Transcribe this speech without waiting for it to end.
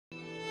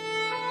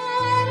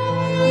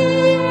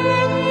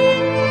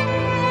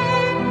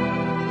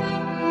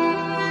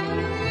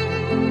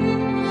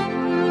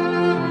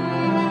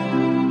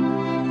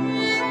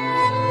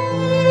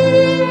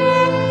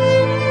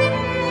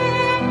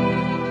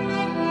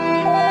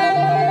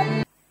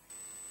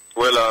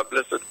Well,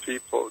 blessed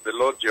people, the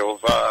Lord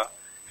Jehovah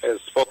has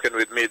spoken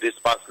with me this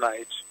past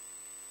night.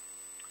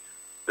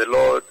 The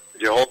Lord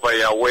Jehovah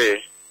Yahweh,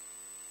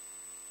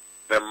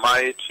 the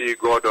mighty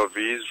God of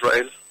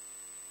Israel,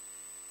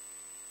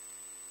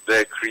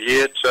 the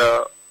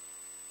creator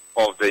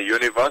of the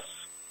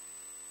universe,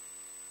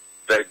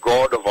 the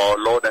God of our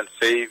Lord and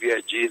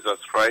Savior Jesus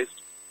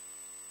Christ,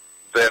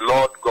 the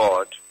Lord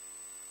God,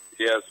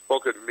 He has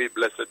spoken to me,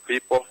 blessed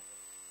people,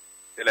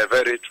 in a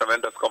very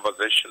tremendous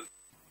conversation.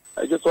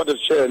 I just want to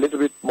share a little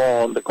bit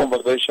more on the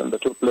conversation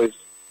that took place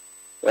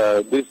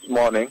this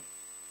morning,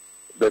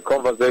 the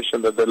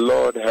conversation that the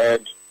Lord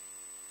had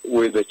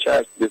with the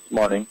church this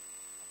morning,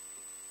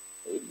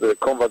 the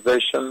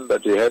conversation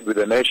that He had with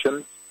the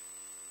nations.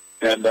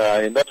 And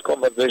in that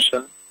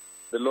conversation,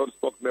 the Lord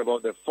spoke to me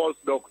about the false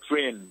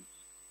doctrines,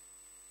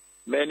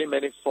 many,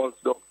 many false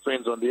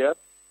doctrines on the earth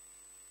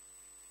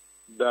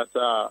that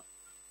are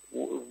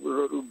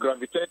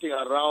gravitating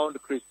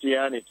around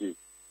Christianity.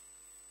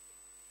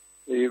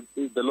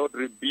 The Lord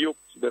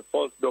rebuked the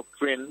false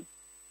doctrines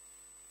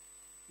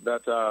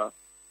that are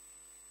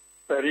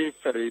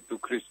periphery to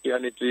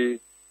Christianity.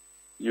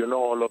 You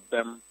know all of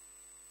them,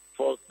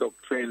 false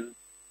doctrines.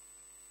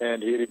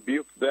 And He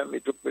rebuked them.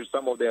 He took me to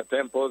some of their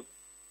temples.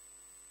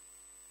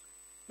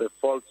 The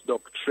false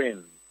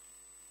doctrines.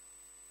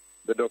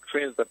 The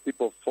doctrines that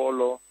people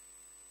follow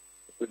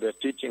with their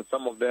teaching.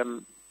 Some of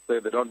them say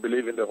they don't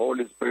believe in the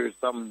Holy Spirit.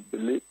 Some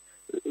believe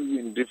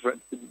in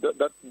different.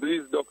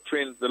 These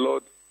doctrines, the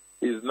Lord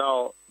is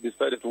now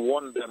decided to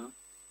warn them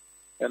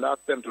and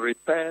ask them to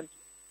repent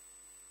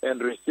and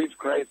receive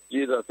Christ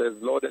Jesus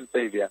as Lord and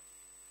Savior,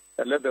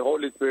 and let the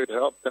Holy Spirit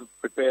help them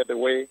prepare the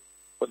way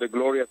for the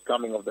glorious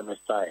coming of the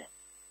Messiah.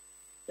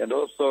 And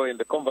also in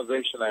the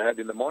conversation I had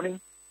in the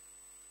morning,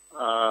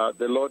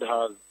 the Lord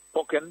has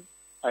spoken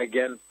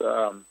against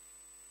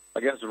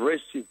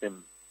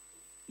racism.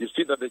 You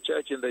see that the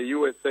church in the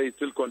USA is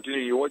still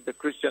continuing. You watch the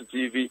Christian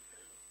TV,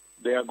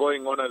 they are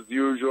going on as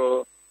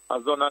usual,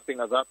 as though nothing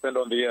has happened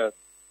on the earth.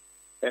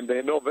 And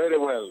they know very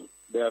well,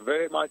 they are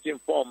very much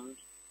informed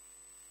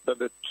that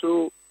the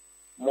two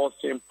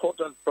most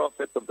important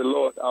prophets of the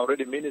Lord are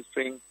already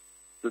ministering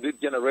to this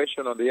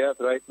generation on the earth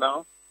right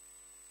now.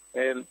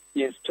 And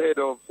instead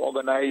of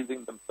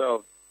organizing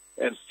themselves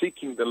and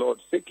seeking the Lord,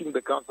 seeking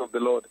the counsel of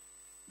the Lord,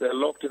 they're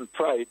locked in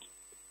pride.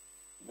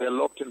 They're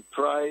locked in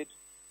pride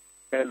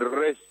and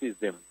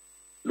racism,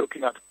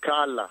 looking at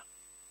color.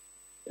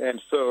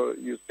 And so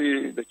you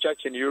see the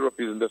church in Europe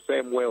is in the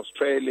same way,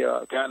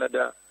 Australia,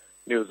 Canada,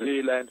 New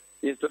Zealand.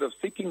 Instead of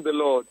seeking the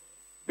Lord,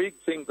 big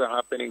things are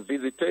happening.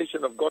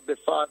 Visitation of God the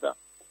Father,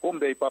 whom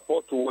they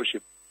purport to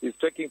worship, is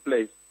taking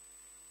place,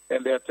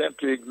 and they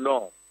attempt to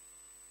ignore.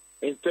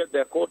 Instead,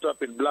 they're caught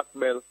up in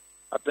blackmail,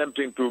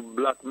 attempting to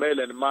blackmail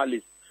and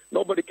malice.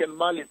 Nobody can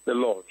malice the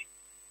Lord.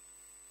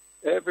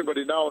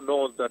 Everybody now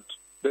knows that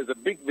there's a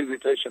big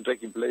visitation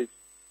taking place,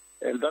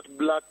 and that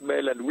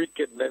blackmail and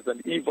wickedness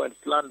and evil and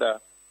slander,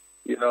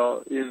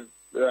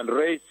 and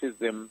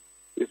racism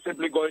is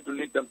simply going to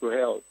lead them to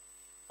hell.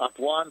 At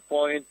one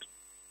point,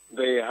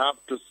 they have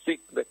to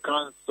seek the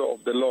counsel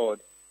of the Lord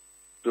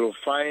to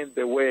find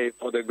the way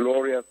for the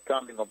glorious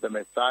coming of the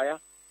Messiah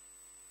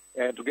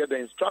and to get the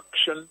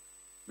instruction,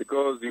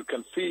 because you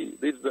can see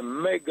this is a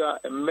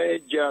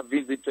major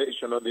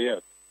visitation of the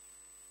earth.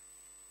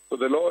 So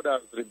the Lord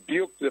has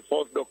rebuked the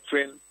false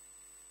doctrine,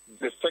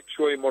 the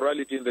sexual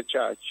immorality in the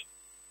church,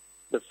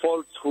 the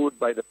falsehood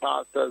by the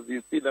pastors.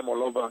 You see them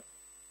all over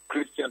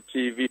Christian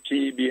TV,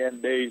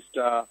 TBN,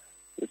 Daystar,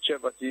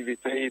 whichever TV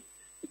faith,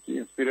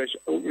 Inspiration.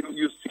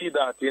 You see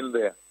that in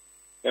there.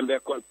 And they're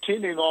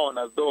continuing on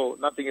as though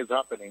nothing is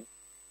happening.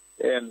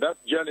 And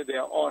that journey they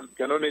are on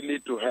can only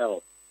lead to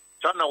hell.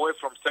 Turn away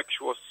from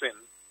sexual sin.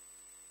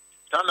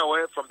 Turn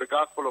away from the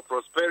gospel of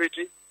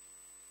prosperity.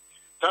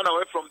 Turn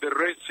away from the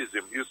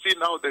racism. You see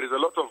now there is a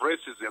lot of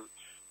racism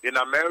in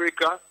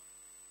America.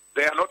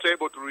 They are not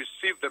able to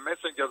receive the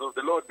messengers of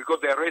the Lord because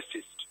they are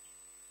racist.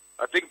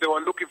 I think they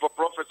were looking for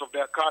prophets of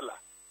their color.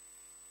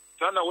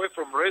 Turn away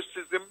from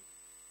racism.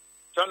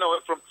 Turn away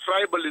from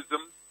tribalism.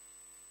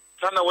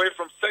 Turn away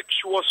from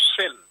sexual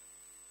sin.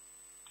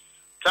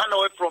 Turn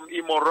away from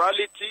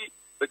immorality,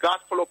 the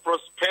gospel of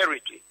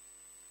prosperity.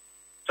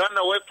 Turn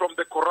away from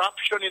the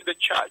corruption in the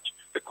church,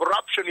 the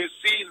corruption you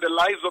see in the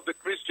lives of the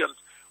Christians,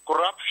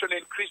 corruption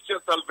in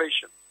Christian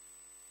salvation.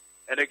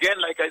 And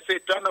again, like I say,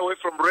 turn away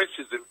from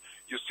racism.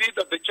 You see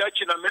that the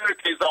church in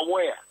America is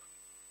aware.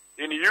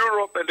 In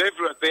Europe and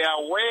everywhere, they are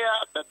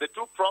aware that the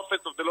two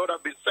prophets of the Lord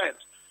have been sent.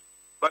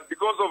 But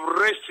because of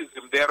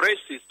racism, they are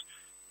racist.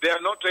 They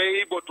are not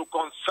able to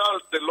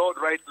consult the Lord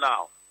right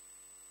now.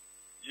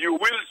 You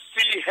will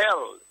see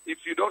hell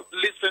if you don't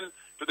listen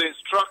to the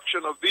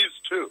instruction of these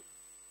two.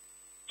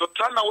 So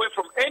turn away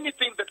from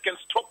anything that can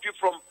stop you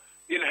from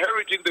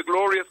inheriting the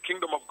glorious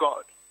kingdom of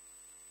God.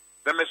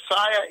 The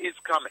Messiah is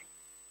coming.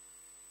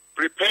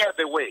 Prepare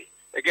the way.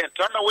 Again,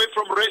 turn away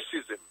from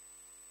racism.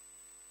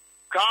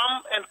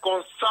 Come and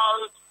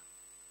consult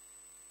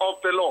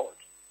of the Lord.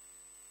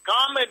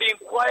 Come and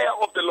inquire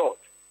of the Lord.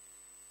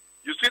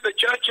 You see, the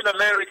church in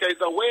America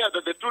is aware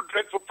that the two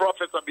dreadful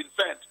prophets have been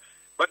sent.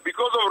 But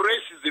because of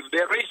racism,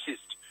 they're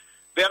racist.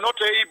 They are not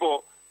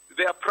able,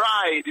 their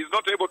pride is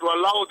not able to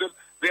allow them,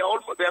 they are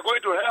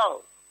going to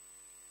hell.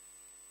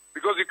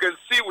 Because you can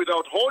see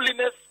without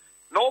holiness,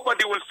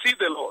 nobody will see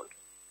the Lord.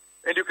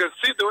 And you can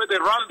see the way they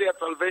run their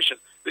salvation.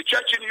 The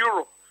church in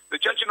Europe, the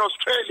church in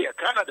Australia,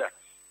 Canada,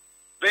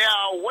 they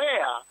are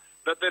aware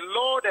that the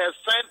Lord has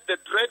sent the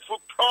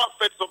dreadful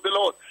prophets of the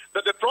Lord,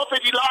 that the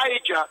prophet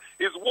Elijah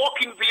is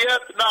walking the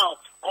earth now,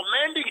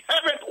 commanding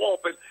heaven to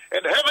open, and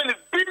heaven is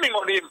beaming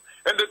on him,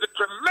 and there's a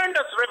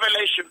tremendous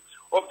revelation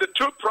of the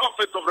two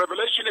prophets of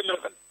Revelation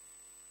 11.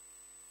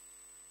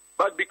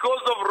 But because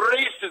of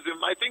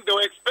racism, I think they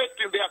were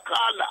expecting their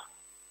color.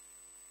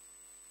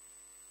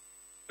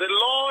 The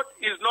Lord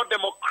is not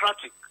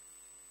democratic.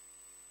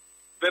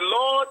 The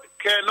Lord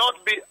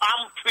cannot be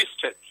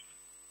arm-twisted.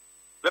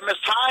 The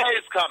Messiah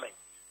is coming.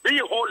 Be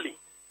holy.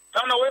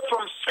 Turn away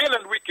from sin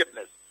and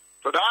wickedness.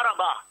 Toda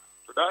Rabah.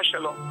 Toda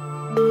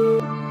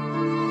Shalom.